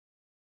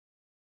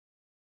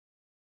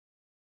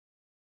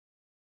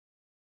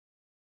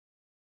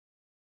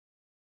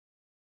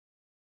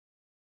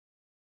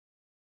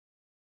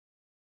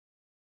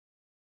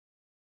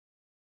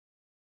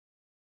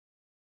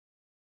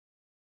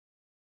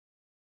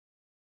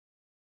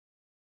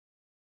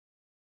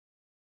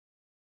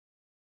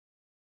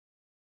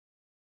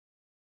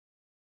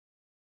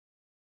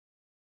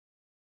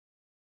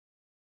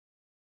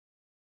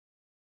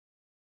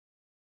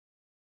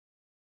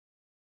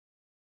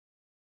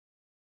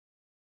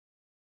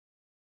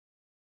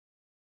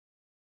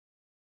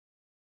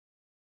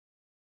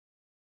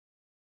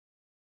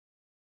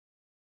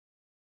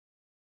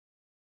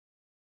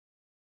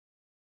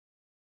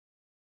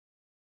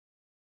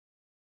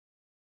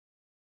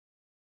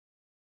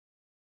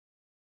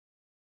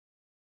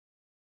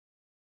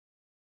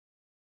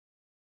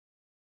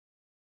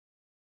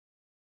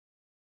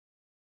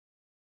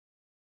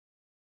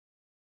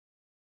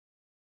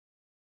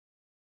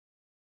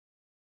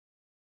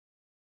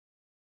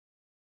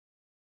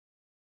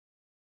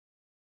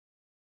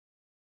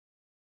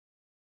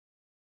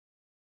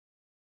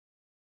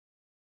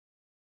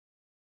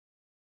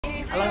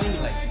আলামিন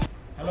ভাই।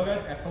 Hello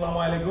guys, আসসালামু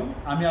আলাইকুম।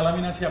 আমি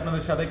আলামিন আছি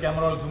আপনাদের সাথে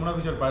camera world Jamuna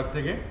feature park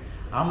থেকে।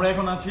 আমরা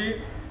এখন আছি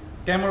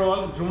camera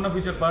world Jamuna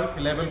feature park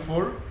level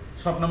 4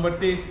 shop number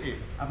 23A।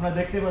 আপনারা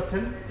দেখতে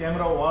পাচ্ছেন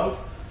camera world,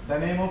 the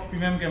name of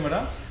premium camera.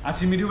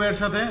 আছি মিঠু ভাইয়ের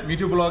সাথে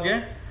মিঠু ব্লগে।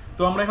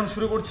 তো আমরা এখন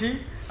শুরু করছি।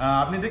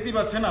 আপনি দেখতেই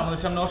পাচ্ছেন আমাদের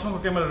সামনে অসংখ্য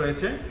ক্যামেরা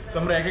রয়েছে। তো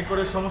আমরা এক এক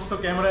করে সমস্ত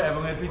ক্যামেরা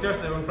এবং এর ফিচার্স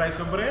এবং প্রাইস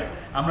সম্পর্কে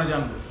আমরা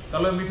জানবো।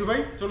 তাহলে মিঠু ভাই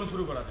চলুন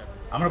শুরু করা যাক।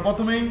 আমরা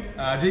প্রথমেই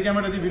যে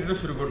ক্যামেরা দিয়ে ভিডিওটা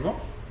শুরু করব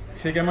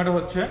সেই ক্যামেরাটা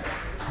হচ্ছে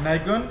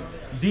নাইকন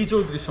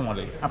D3400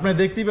 মডেল। আপনারা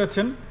দেখতেই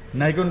পাচ্ছেন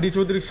নাইকন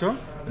D3400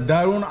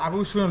 দারুণ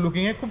আকর্ষণীয়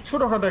লুকিংয়ে, খুব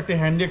ছোটোখাটো একটি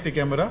হ্যান্ডি একটি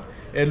ক্যামেরা।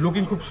 এর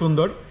লুকিং খুব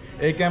সুন্দর।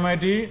 এই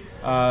ক্যামেরাটি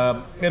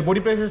এর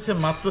বডি প্রাইস হচ্ছে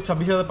মাত্র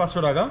 26,500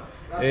 টাকা।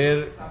 এর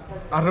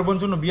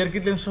 1855 বিয়ার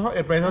কিট লেন্স সহ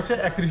এর প্রাইস হচ্ছে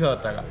 31,000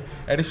 টাকা।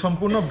 এটি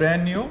সম্পূর্ণ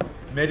brand new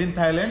made in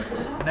Thailand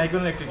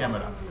নাইকনের একটি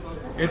ক্যামেরা।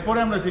 এরপরে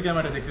আমরা যে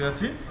ক্যামেরাটা দেখতে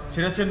যাচ্ছি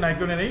সেটা হচ্ছে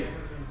নাইকনের এই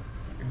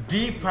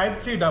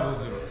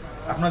D5300।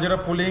 আপনারা যারা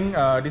ফুলিং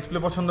ডিসপ্লে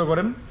পছন্দ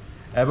করেন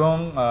এবং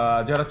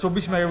যারা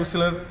 24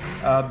 মেগাপিক্সেলের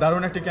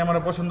দারুণ একটি ক্যামেরা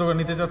পছন্দ করে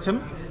নিতে চাচ্ছেন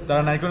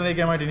তারা নাইকনের এই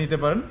ক্যামেরাটি নিতে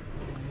পারেন।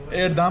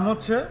 এর দাম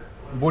হচ্ছে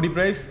বডি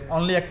প্রাইস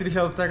অনলি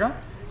 31,000 টাকা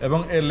এবং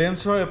এর লেন্স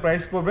সহ এর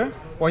প্রাইস পড়বে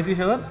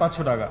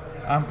 35,500 টাকা।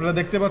 আপনারা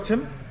দেখতে পাচ্ছেন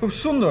খুব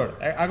সুন্দর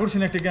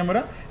আকর্ষণীয় একটি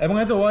ক্যামেরা এবং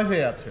এতে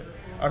ওয়াইফাই আছে,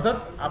 অর্থাৎ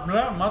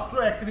আপনারা মাত্র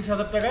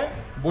 31,000 টাকায়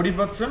বডি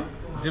পাচ্ছেন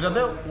যেটাতে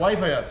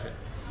ওয়াইফাই আছে।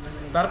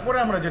 তারপরে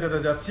আমরা যেটাতে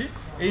যাচ্ছি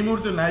এই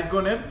মুহূর্তে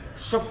নাইকনের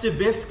সবচেয়ে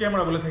বেস্ট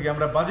ক্যামেরা বলে থাকি,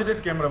 আমরা বাজেটেড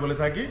ক্যামেরা বলে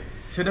থাকি,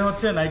 সেটা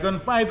হচ্ছে নাইকন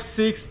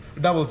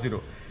 5600।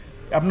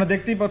 আপনারা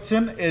দেখতেই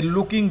পাচ্ছেন এর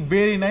লুকিং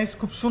ভেরি নাইস,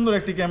 খুব সুন্দর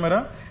একটি ক্যামেরা,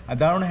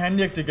 দারুণ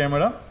হ্যান্ডি একটি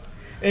ক্যামেরা।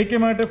 এই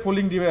ক্যামেরাটা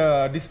ফোল্ডিং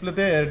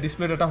ডিসপ্লেতে, এর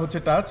ডিসপ্লেটা হচ্ছে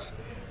টাচ,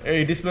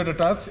 এই ডিসপ্লেটা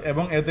টাচ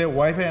এবং এতে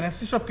ওয়াইফাই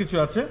NFC সব কিছু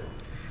আছে।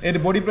 এর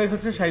বডি প্রাইস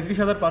হচ্ছে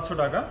 37,500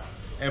 টাকা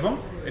এবং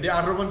এটি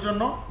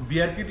 1855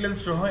 বিয়ার কিট লেন্স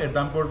সহ এর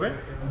দাম পড়বে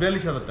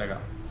 42,000 টাকা।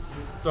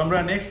 তো আমরা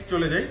নেক্সট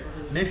চলে যাই।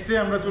 নেক্সটে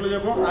আমরা চলে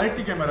যাব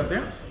আরেকটি ক্যামেরাতে,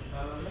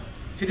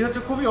 সেটি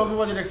হচ্ছে খুবই অল্প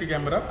বাজেট একটি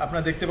ক্যামেরা।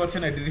 আপনারা দেখতে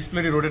পাচ্ছেন এটি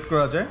ডিসপ্লেটি রোটেট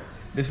করা যায়,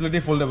 ডিসপ্লেটি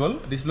ফোল্ডেবল,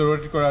 ডিসপ্লে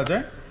রোটেট করা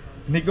যায়।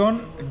 নিকন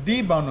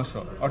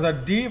D5200 অর্থাৎ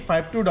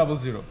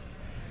D5200।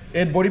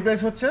 এর বডি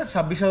প্রাইস হচ্ছে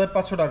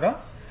 26,500 টাকা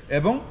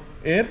এবং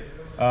এর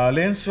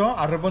লেন্স সহ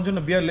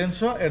 1855 বিয়ার লেন্স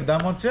সহ এর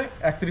দাম হচ্ছে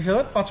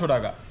 31,500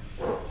 টাকা।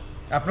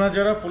 আপনারা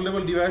যারা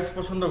ফোল্ডেবল ডিভাইস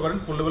পছন্দ করেন,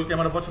 ফোল্ডেবল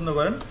ক্যামেরা পছন্দ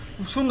করেন,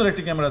 খুব সুন্দর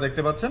একটি ক্যামেরা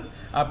দেখতে পাচ্ছেন,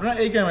 আপনারা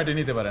এই ক্যামেরাটি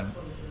নিতে পারেন।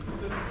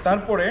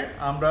 তারপরে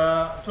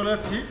চলে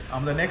যাচ্ছি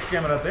আমরা নেক্সট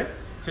ক্যামেরাতে,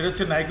 সেটা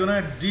হচ্ছে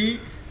নাইকনের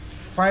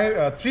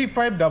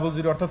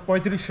D3500 অর্থাৎ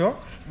 3500।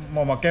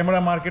 ক্যামেরা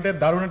মার্কেটে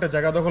দারুণ একটা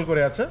জায়গা দখল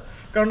করে আছে,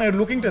 কারণ এর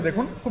লুকিংটা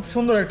দেখুন, খুব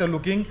সুন্দর একটা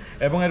লুকিং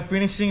এবং এর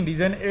ফিনিশিং,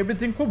 ডিজাইন,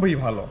 এভরিথিং খুবই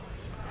ভালো।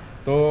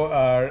 তো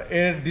আর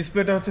এর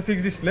ডিসপ্লেটা হচ্ছে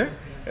ফিক্সড ডিসপ্লে,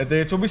 এতে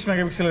 24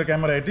 মেগাপিক্সেলের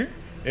ক্যামেরা এটি।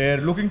 এর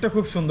লুকিংটা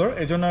খুব সুন্দর,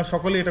 এই জন্য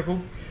সকলেই এটা খুব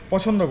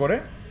পছন্দ করে।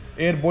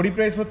 এর বডি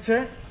প্রাইস হচ্ছে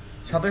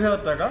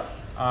 27,000 টাকা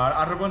আর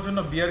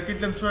 1855 বিয়ার কিট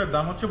লেন্স এর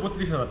দাম হচ্ছে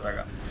 32,000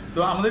 টাকা। তো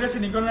আমাদের কাছে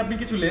নিকনের আপনি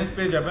কিছু লেন্স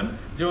পেয়ে যাবেন,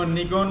 যেমন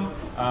নিকন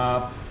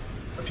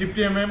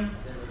 50mm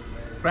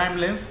প্রাইম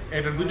লেন্স।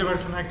 এটার দুইটা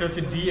ভার্সন, একটা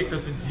হচ্ছে D, একটা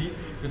হচ্ছে G।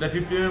 যেটা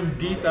 50mm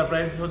D তার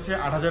প্রাইস হচ্ছে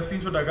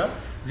 8,300 টাকা,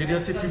 যেটি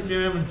হচ্ছে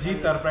 50mm G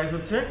তার প্রাইস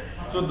হচ্ছে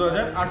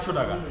 14,800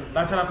 টাকা।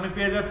 তাছাড়া আপনি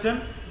পেয়ে যাচ্ছেন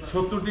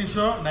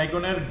 70-300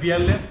 নাইকনের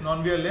ভিআর লেন্স, নন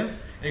ভিআর লেন্স,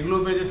 এগুলো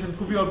পেয়ে যাচ্ছেন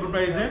খুবই অল্প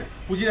প্রাইসে।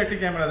 ফুজির একটি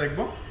ক্যামেরা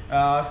দেখবো,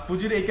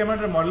 ফুজির এই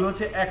ক্যামেরাটার মডেল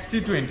হচ্ছে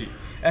XT20।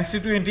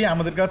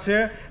 আমাদের কাছে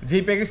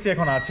যেই প্যাকেজটি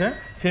এখন আছে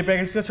সেই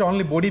প্যাকেজটি হচ্ছে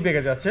অনলি বডি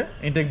প্যাকেজ আছে।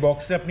 ইনটেক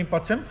বক্সে আপনি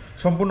পাচ্ছেন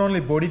সম্পূর্ণ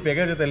অনলি বডি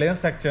প্যাকেজ, যাতে লেন্স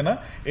থাকছে না।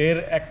 এর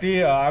একটি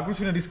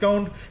আকর্ষণীয়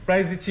ডিসকাউন্ট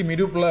প্রাইস দিচ্ছি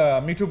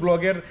মিঠু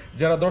ব্লগের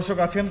যারা দর্শক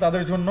আছেন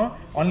তাদের জন্য।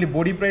 অনলি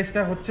বডি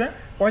প্রাইসটা হচ্ছে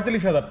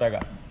 45,000 টাকা।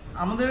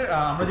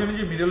 আমরা জানি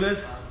যে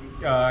মিররলেস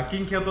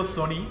কিং খ্যাত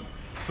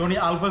সোনি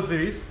আলফা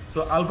সিরিজ। তো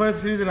আলফা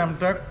সিরিজের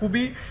নামটা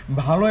খুবই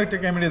ভালো একটা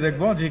ক্যামেরা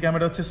দেখবো, যে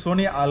ক্যামেরা হচ্ছে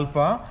সোনি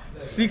আলফা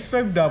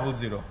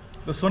 6500।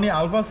 তো সোনি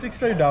আলফা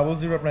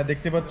 6500 আপনারা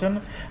দেখতে পাচ্ছেন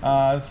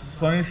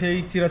সোনির সেই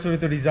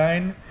চিরাচরিত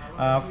ডিজাইন,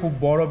 খুব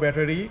বড়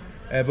ব্যাটারি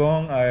এবং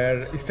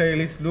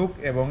স্টাইলিশ লুক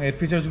এবং এর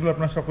ফিচার্সগুলো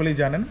আপনারা সকলেই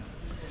জানেন।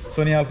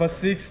 সোনি আলফা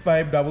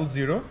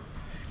 6500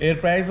 এর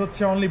প্রাইস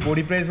হচ্ছে অনলি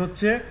বডি প্রাইস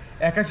হচ্ছে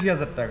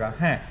 81,000 টাকা।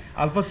 হ্যাঁ,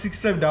 আলফা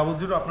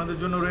 6500 আপনাদের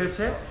জন্য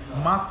রয়েছে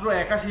মাত্র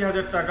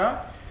 81,000 টাকা।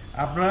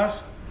 আপনারা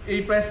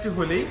এই প্রাইসটি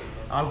হলেই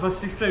আলফা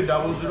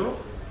 6500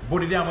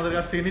 বডিটি আমাদের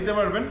কাছ থেকে নিতে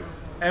পারবেন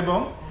এবং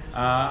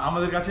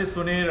আমাদের কাছে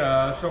সোনির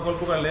সকল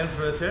প্রকার লেন্স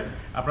রয়েছে।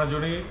 আপনারা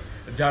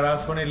যারা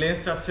সোনির লেন্স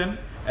চাচ্ছেন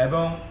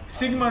এবং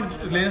সিগমার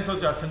লেন্সও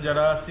চাচ্ছেন,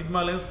 যারা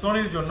সিগমা লেন্স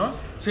সোনির জন্য,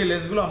 সেই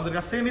লেন্সগুলো আমাদের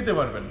কাছ থেকে নিতে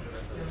পারবেন।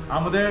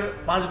 আমাদের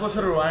 5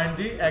 বছরের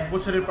ওয়ারেন্টি, 1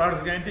 বছরের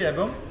পার্টস গ্যারান্টি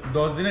এবং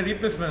 10 দিনের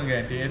রিপ্লেসমেন্ট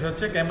গ্যারান্টি, এটা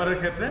হচ্ছে ক্যামেরার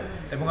ক্ষেত্রে।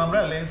 এবং আমরা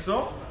লেন্সও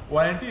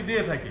ওয়ারেন্টি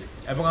দিয়ে থাকি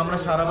এবং আমরা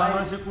সারা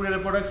বাংলাদেশে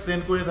কুরিয়ারের প্রোডাক্ট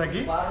সেন্ড করে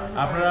থাকি।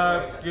 আপনারা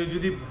কেউ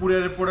যদি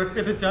কুরিয়ারের প্রোডাক্ট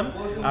পেতে চান,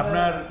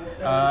 আপনার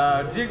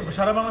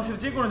সারা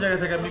বাংলাদেশের যে কোনো জায়গা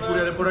থেকে আপনি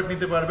কুরিয়ারের প্রোডাক্ট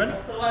নিতে পারবেন।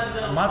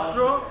 মাত্র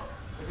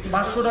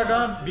 500 টাকা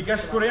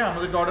বিকাশ করে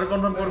আমাদেরকে অর্ডার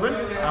কনফার্ম করবেন,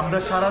 আমরা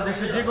সারা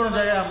দেশে যে কোনো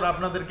জায়গায় আমরা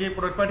আপনাদেরকে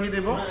প্রোডাক্ট পাঠিয়ে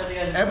দেব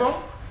এবং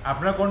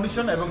আপনার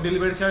কন্ডিশন এবং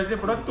ডেলিভারি চার্জ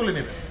দিয়ে প্রোডাক্ট তুলে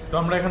নেবেন। তো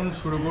আমরা এখন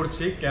শুরু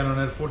করছি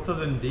ক্যাননের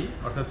 4000D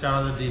অর্থাৎ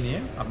 4000D নিয়ে।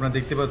 আপনারা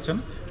দেখতে পাচ্ছেন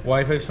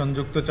ওয়াইফাই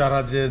সংযুক্ত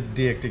 4000D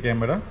একটি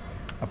ক্যামেরা।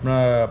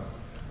 আপনার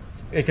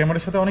এই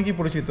ক্যামেরার সাথে অনেকেই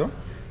পরিচিত,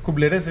 খুব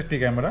লেটেস্ট একটি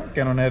ক্যামেরা।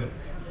 ক্যাননের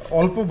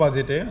অল্প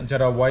বাজেটে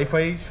যারা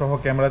ওয়াইফাই সহ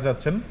ক্যামেরা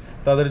চাচ্ছেন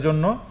তাদের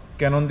জন্য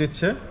ক্যানন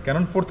দিচ্ছে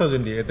ক্যানন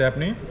 4000D। এতে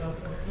আপনি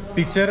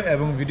পিকচার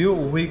এবং ভিডিও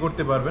উভয়ই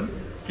করতে পারবেন।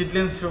 কিট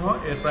লেন্স সহ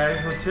এর প্রাইস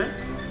হচ্ছে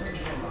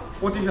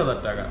 25,000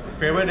 টাকা।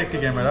 ফেভারিট একটি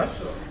ক্যামেরা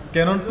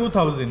ক্যানন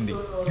 2000D।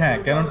 হ্যাঁ,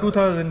 ক্যানন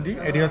 2000D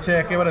এটি হচ্ছে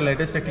একেবারে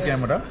লেটেস্ট একটি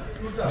ক্যামেরা,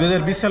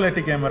 2020 সালের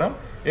একটি ক্যামেরা।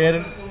 এর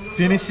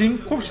ফিনিশিং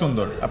খুব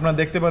সুন্দর, আপনারা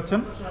দেখতে পাচ্ছেন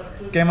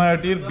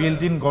ক্যামেরাটির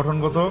বিল্ট ইন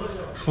গঠনগত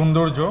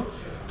সৌন্দর্য।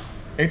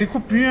 এটি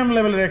খুব প্রিমিয়াম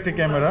লেভেলের একটি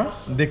ক্যামেরা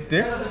দেখতে,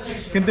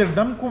 কিন্তু এর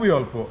দাম খুবই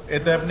অল্প।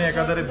 এতে আপনি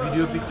একাধারে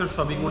ভিডিও পিকচার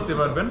সবই করতে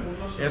পারবেন।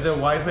 এতে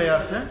ওয়াইফাই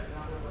আছে,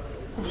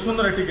 খুব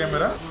সুন্দর একটি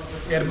ক্যামেরা।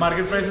 এর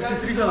মার্কেট প্রাইস হচ্ছে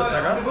 30,000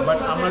 টাকা, বাট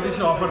আমরা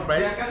দিচ্ছি অফার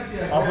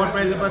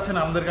প্রাইসে পাচ্ছেন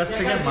আমাদের কাছ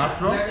থেকে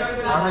মাত্র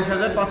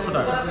 28,500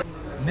 টাকা।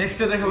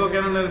 নেক্সটে দেখাবো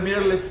ক্যাননের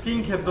মিররলেস কিং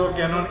খ্যাত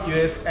ক্যানন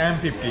US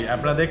M50।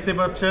 আপনারা দেখতে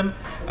পাচ্ছেন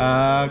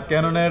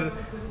ক্যাননের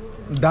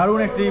দারুণ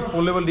একটি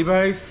foldable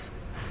device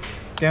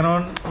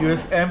Canon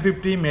US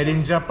M50 made in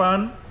Japan.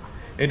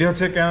 এটি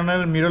হচ্ছে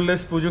ক্যাননের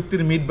মিররলেস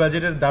প্রযুক্তির মিড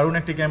বাজেটের দারুণ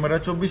একটি ক্যামেরা,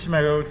 24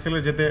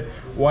 মেগাপিক্সেলের, যেতে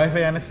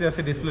ওয়াইফাই NFC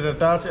আছে, ডিসপ্লেটা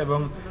টাচ এবং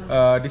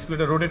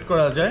ডিসপ্লেটা রোটেট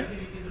করা যায়।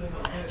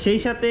 সেই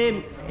সাথে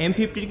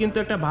M50 কিন্তু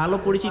একটা ভালো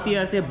পরিচিতি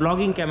আছে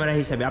ব্লগিং ক্যামেরা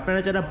হিসাবে। আপনারা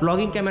যারা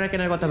ব্লগিং ক্যামেরা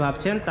কেনার কথা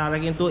ভাবছেন তারা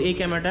কিন্তু এই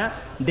ক্যামেরাটা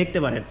দেখতে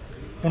পারেন।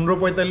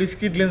 15-45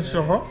 কিট লেন্স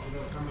সহ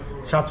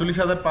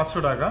 47,500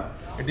 টাকা।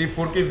 এটি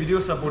 4K ভিডিও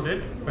সাপোর্টেড।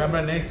 আমরা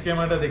নেক্সট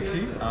ক্যামেরাটা দেখছি,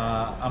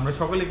 আমরা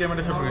সকলেই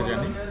ক্যামেরা সম্পর্কে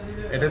জানি।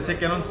 এটা হচ্ছে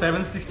ক্যানন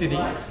 760D।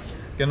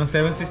 ক্যানন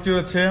 760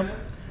 হচ্ছে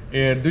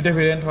এর দুইটা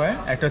ভেরিয়েন্ট হয়,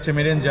 একটা হচ্ছে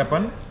মেড ইন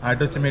জাপান আর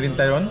একটা হচ্ছে মেড ইন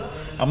তাইওয়ান।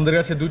 আমাদের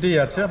কাছে দুটোই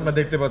আছে, আপনারা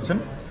দেখতে পাচ্ছেন।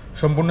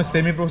 সম্পূর্ণ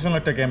সেমি প্রফেশনাল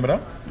একটা ক্যামেরা,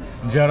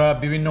 যারা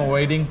বিভিন্ন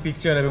ওয়েডিং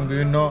পিকচার এবং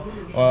বিভিন্ন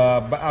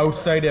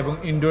আউটসাইড এবং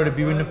ইনডোর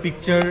বিভিন্ন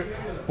পিকচার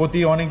প্রতি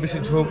অনেক বেশি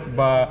ঝোঁক,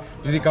 বা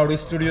যদি কারো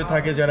স্টুডিও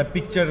থাকে যারা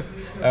পিকচার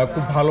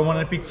খুব ভালো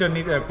মানের পিকচার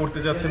করতে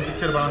যাচ্ছেন,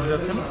 পিকচার বানাতে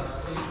যাচ্ছেন,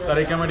 তারা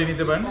এই ক্যামেরাটি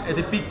নিতে পারেন।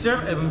 এতে পিকচার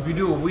এবং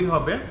ভিডিও উভয়ই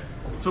হবে।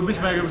 24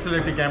 মেগাপিক্সেলের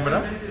একটি ক্যামেরা,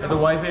 এতে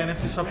ওয়াইফাই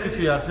NFC সব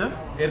কিছুই আছে।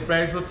 এর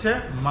প্রাইস হচ্ছে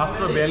মাত্র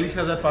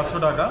 42,500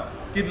 টাকা।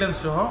 কিট লেন্স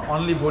সহ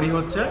অনলি বডি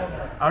হচ্ছে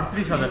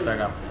 38,000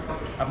 টাকা।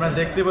 আপনারা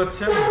দেখতে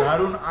পাচ্ছেন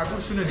দারুণ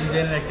আকর্ষণীয়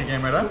ডিজাইনের একটি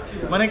ক্যামেরা,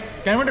 মানে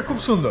ক্যামেরাটা খুব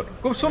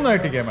সুন্দর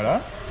একটি ক্যামেরা।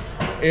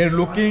 এর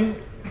লুকিং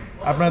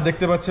আপনারা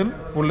দেখতে পাচ্ছেন,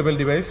 ফুল লেভেল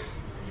ডিভাইস,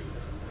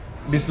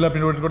 ডিসপ্লে আপনি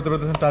রোটেট করতে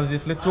পারতেছেন, টাচ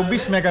ডিসপ্লে,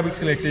 24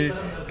 মেগাপিক্সেলের একটি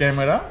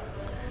ক্যামেরা।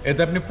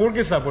 এতে আপনি 4K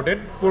সাপোর্টেড,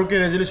 4K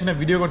রেজলিউশনে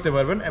ভিডিও করতে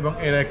পারবেন। এবং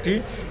এর একটি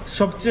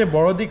সবচেয়ে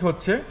বড় দিক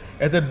হচ্ছে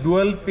এতে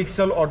ডুয়াল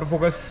পিক্সেল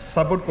অটোফোকাস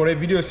সাপোর্ট করে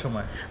ভিডিওর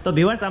সময়। তো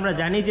ভিউয়ার্স, আমরা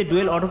জানি যে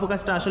ডুয়েল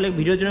অটোফোকাসটা আসলে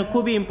ভিডিওর জন্য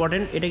খুবই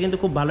ইম্পর্টেন্ট, এটা কিন্তু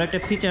খুব ভালো একটা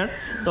ফিচার।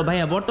 তো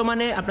ভাইয়া,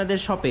 বর্তমানে আপনাদের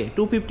শপে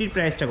 250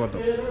 প্রাইসটা কত?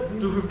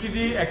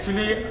 250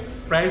 অ্যাকচুয়ালি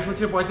প্রাইস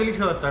হচ্ছে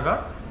 45,000 টাকা,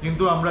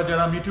 কিন্তু আমরা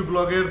যারা মিঠু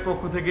ব্লগের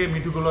পক্ষ থেকে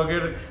মিঠু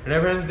ব্লগের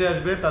রেফারেন্স দিয়ে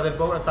আসবে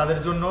তাদের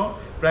জন্য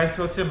প্রাইসটা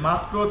হচ্ছে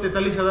মাত্র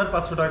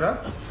 43,500 টাকা।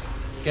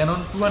 Canon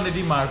 200D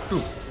Mark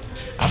II।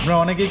 আপনারা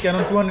অনেকেই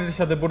ক্যানন 200 এর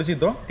সাথে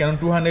পরিচিত, ক্যানন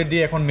 200D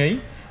এখন নেই।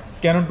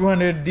 ক্যানন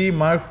 200D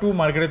Mark II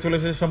মার্কেটে চলে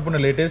এসেছে সম্পূর্ণ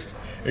লেটেস্ট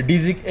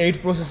DZIC 8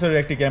 প্রসেসরের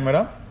একটি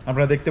ক্যামেরা।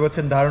 আপনারা দেখতে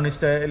পাচ্ছেন দারুণ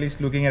স্টাইলিশ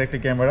লুকিং এর একটি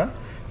ক্যামেরা,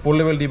 ফোর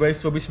লেভেল ডিভাইস,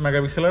 24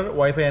 মেগাপিক্সেলের,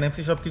 ওয়াইফাই NFC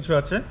সব কিছু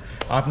আছে।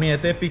 আপনি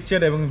এতে পিকচার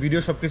এবং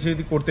ভিডিও সব কিছুই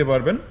করতে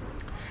পারবেন।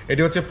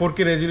 এটি হচ্ছে 4K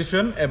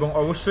রেজলিউশন এবং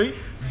অবশ্যই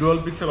ডুয়াল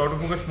পিক্সেল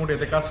অটোফোকাস মোড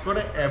এতে কাজ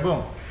করে। এবং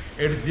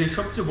এর যে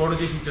সবচেয়ে বড়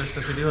যে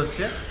ফিচার্সটা সেটি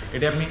হচ্ছে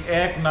এটি আপনি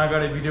এক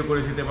নাগাড়ে ভিডিও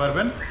করে যেতে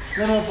পারবেন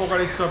কোনো প্রকার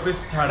স্টপেজ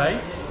ছাড়াই।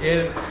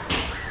 এর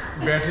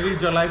ব্যাটারির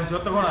লাইফ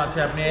যতক্ষণ আছে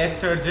আপনি এক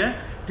চার্জে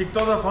ঠিক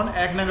ততক্ষণ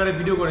এক নাগাড়ে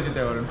ভিডিও করে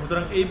যেতে পারবেন।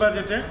 সুতরাং এই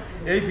বাজেটে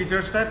এই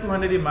ফিচার্সটা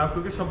 200D Mark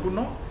II কে সম্পূর্ণ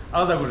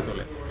আলাদা করে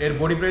তোলে। এর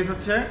বডি প্রাইস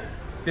হচ্ছে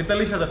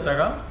 43,000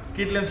 টাকা।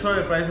 কিট লেন্স সহ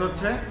এর প্রাইস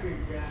হচ্ছে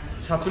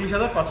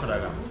 47,500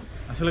 টাকা।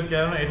 আসলে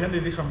ক্যানন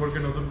 800D সম্পর্কে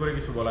নতুন করে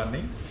কিছু বলার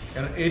নেই,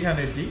 কারণ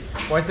 800D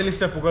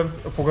 45টা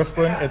ফোকাস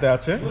পয়েন্ট এতে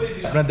আছে।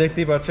 আপনারা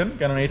দেখতেই পাচ্ছেন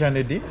ক্যানন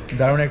 800D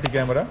দারুণ একটি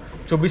ক্যামেরা,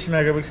 24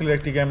 মেগাপিক্সেলের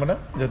একটি ক্যামেরা,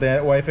 যাতে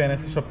ওয়াইফাই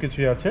NFC সব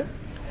কিছুই আছে।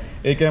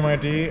 এই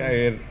ক্যামেরাটি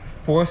এর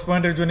ফোকাস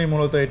পয়েন্টের জন্যই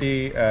মূলত এটি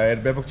এর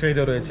ব্যাপক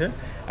চাহিদা রয়েছে।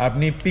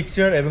 আপনি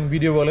পিকচার এবং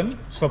ভিডিও বলেন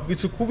সব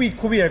কিছু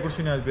খুবই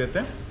আকর্ষণীয় আসবে এতে।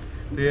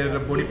 তো এর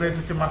বডি প্রাইস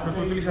হচ্ছে মাত্র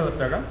 44,000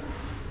 টাকা।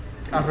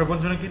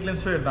 18-55 কিট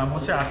লেন্স এর দাম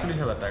হচ্ছে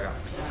 48,000 টাকা।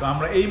 তো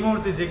আমরা এই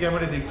মুহূর্তে যে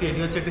ক্যামেরা দেখছি এটি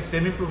হচ্ছে একটি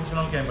সেমি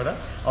প্রফেশনাল ক্যামেরা,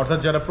 অর্থাৎ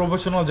যারা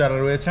প্রফেশনাল যারা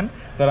রয়েছেন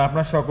তারা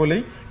আপনার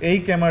সকলেই এই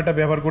ক্যামেরাটা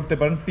ব্যবহার করতে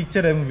পারেন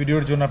পিকচার এবং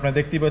ভিডিওর জন্য। আপনারা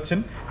দেখতেই পাচ্ছেন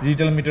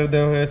ডিজিটাল মিটার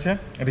দেওয়া হয়েছে।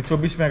 এটি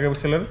 24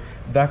 মেগাপিক্সেলের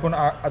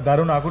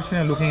দারুণ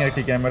আকর্ষণীয় লুকিং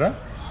একটি ক্যামেরা,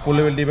 ফুল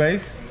লেভেল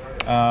ডিভাইস।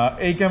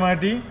 এই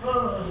ক্যামেরাটি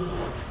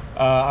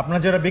আপনারা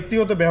যারা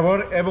ব্যক্তিগত ব্যবহার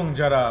এবং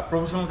যারা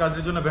প্রফেশনাল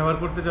কাজের জন্য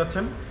ব্যবহার করতে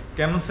যাচ্ছেন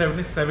ক্যানন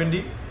 70D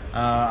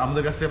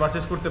আমাদের কাছ থেকে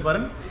পারচেস করতে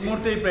পারেন। এই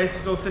মুহূর্তে এই প্রাইস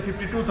চলছে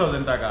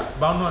 52,000 টাকা,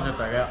 52,000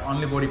 টাকা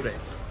only body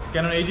price.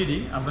 Canon 80D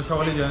আপনারা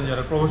সকলেই জানেন,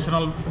 যারা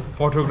প্রফেশনাল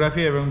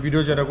ফটোগ্রাফি এবং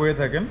ভিডিও যারা করে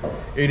থাকেন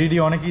 80D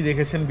অনেকেই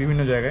দেখেছেন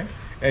বিভিন্ন জায়গায়।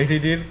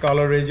 এইচডির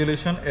কালার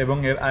রেজুলেশন এবং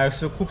এর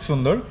আইএসও খুব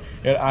সুন্দর।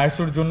 এর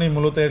আইএসওর জন্যই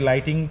মূলত এর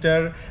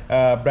লাইটিংটার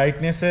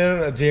ব্রাইটনেসের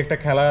যে একটা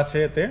খেলা আছে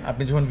এতে,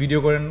 আপনি যখন ভিডিও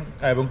করেন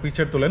এবং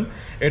পিকচার তোলেন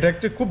এটা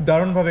একটা খুব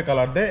দারুণভাবে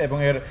কালার দেয় এবং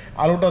এর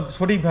আলোটা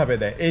সঠিকভাবে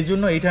দেয়। এই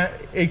জন্য এইটা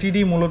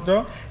এইচডি মূলত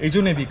এই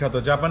জন্যই বিখ্যাত,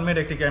 জাপান মেড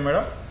একটি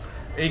ক্যামেরা।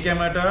 এই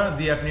ক্যামেরাটা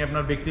দিয়ে আপনি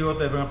আপনার ব্যক্তিগত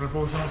এবং আপনার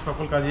প্রফেশনাল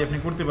সকল কাজই আপনি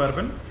করতে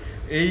পারবেন।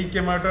 এই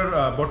ক্যামেরাটার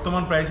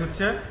বর্তমান প্রাইস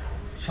হচ্ছে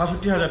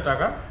 ৬৭,০০০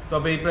 টাকা,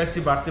 তবে এই প্রাইসটি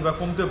বাড়তে বা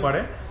কমতেও পারে।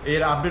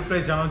 এর আপডেট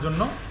প্রাইস জানার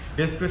জন্য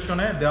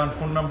ডেসক্রিপশনে দেওয়া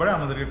ফোন নাম্বারে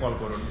আমাদেরকে কল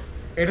করুন।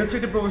 এটা হচ্ছে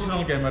একটি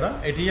প্রফেশনাল ক্যামেরা,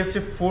 এটি হচ্ছে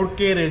 4K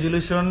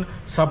রেজুলেশন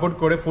সাপোর্ট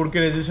করে। 4K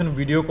রেজুলেশন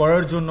ভিডিও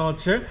করার জন্য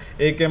হচ্ছে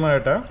এই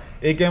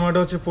ক্যামেরাটা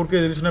হচ্ছে 4K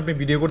রেজুলেশন আপনি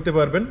ভিডিও করতে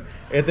পারবেন।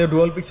 এতে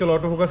ডুয়াল পিক্সেল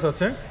অটোফোকাস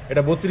আছে,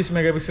 এটা 32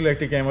 মেগাপিক্সেলের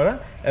একটি ক্যামেরা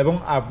এবং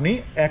আপনি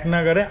এক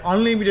নাগারে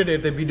আনলিমিটেড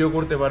এতে ভিডিও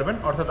করতে পারবেন,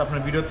 অর্থাৎ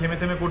আপনার ভিডিও থেমে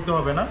থেমে করতে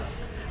হবে না,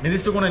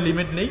 নির্দিষ্ট কোনো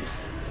লিমিট নেই।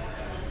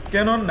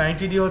 ক্যানন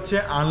 90D হচ্ছে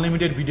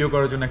আনলিমিটেড ভিডিও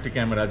করার জন্য একটি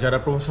ক্যামেরা। যারা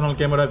প্রফেশনাল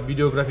ক্যামেরা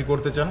ভিডিওগ্রাফি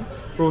করতে চান,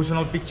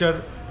 প্রফেশনাল পিকচার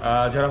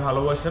যারা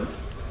ভালোবাসেন,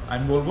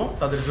 আমি বলবো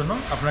তাদের জন্য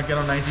আপনারা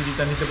ক্যানন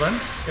 90Dটা নিতে পারেন।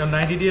 ক্যানন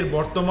 90D এর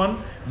বর্তমান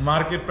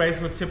মার্কেট প্রাইস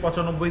হচ্ছে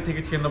 95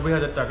 থেকে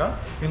 96,000 টাকা,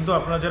 কিন্তু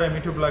আপনারা যারা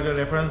মিঠু ব্লগের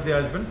রেফারেন্স দিয়ে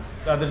আসবেন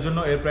তাদের জন্য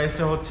এর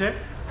প্রাইসটা হচ্ছে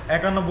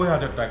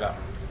 91,000 টাকা।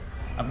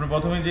 আপনার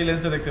প্রথমে যে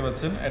লেন্সটা দেখতে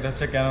পাচ্ছেন এটা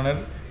হচ্ছে ক্যাননের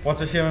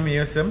 85mm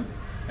USM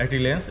একটি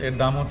লেন্স, এর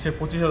দাম হচ্ছে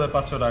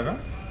 25,500 টাকা।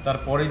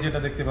 তারপরেই যেটা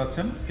দেখতে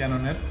পাচ্ছেন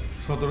ক্যাননের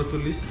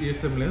 1740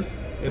 USM লেন্স,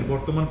 এর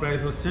বর্তমান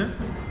প্রাইস হচ্ছে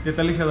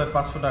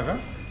 43,500 টাকা।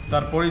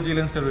 তারপরেই যে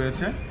লেন্সটা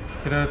রয়েছে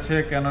সেটা হচ্ছে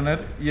ক্যাননের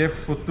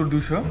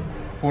EF70-200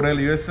 4L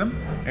USM,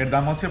 এর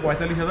দাম হচ্ছে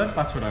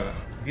 45,500 টাকা।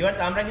 ভিউয়ার্স,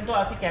 আমরা কিন্তু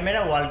আছি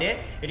ক্যামেরা ওয়ার্ল্ডে,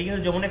 এটি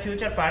কিন্তু যমুনা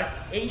ফিউচার পার্ক।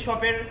 এই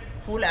শপের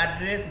ফুল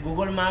অ্যাড্রেস,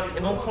 গুগল ম্যাপ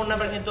এবং ফোন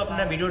নাম্বার কিন্তু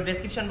আপনারা ভিডিওর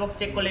ডেসক্রিপশন বক্স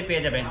চেক করলে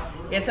পেয়ে যাবেন।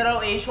 এছাড়াও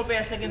এই শপে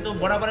আসলে কিন্তু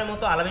বরাবরের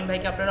মতো আলামিন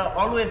ভাইকে আপনারা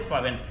অলওয়েজ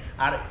পাবেন।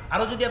 আর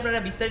আরও যদি আপনারা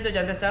বিস্তারিত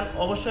জানতে চান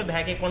অবশ্যই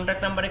ভাইকে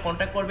কন্ট্যাক্ট নাম্বারে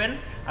কন্ট্যাক্ট করবেন,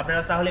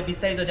 আপনারা তাহলে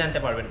বিস্তারিত জানতে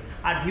পারবেন।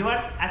 আর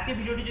ভিউয়ার্স, আজকে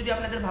ভিডিওটি যদি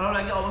আপনাদের ভালো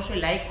লাগে অবশ্যই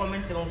লাইক,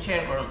 কমেন্টস এবং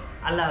শেয়ার করুন।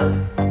 আল্লাহ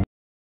হাফিজ।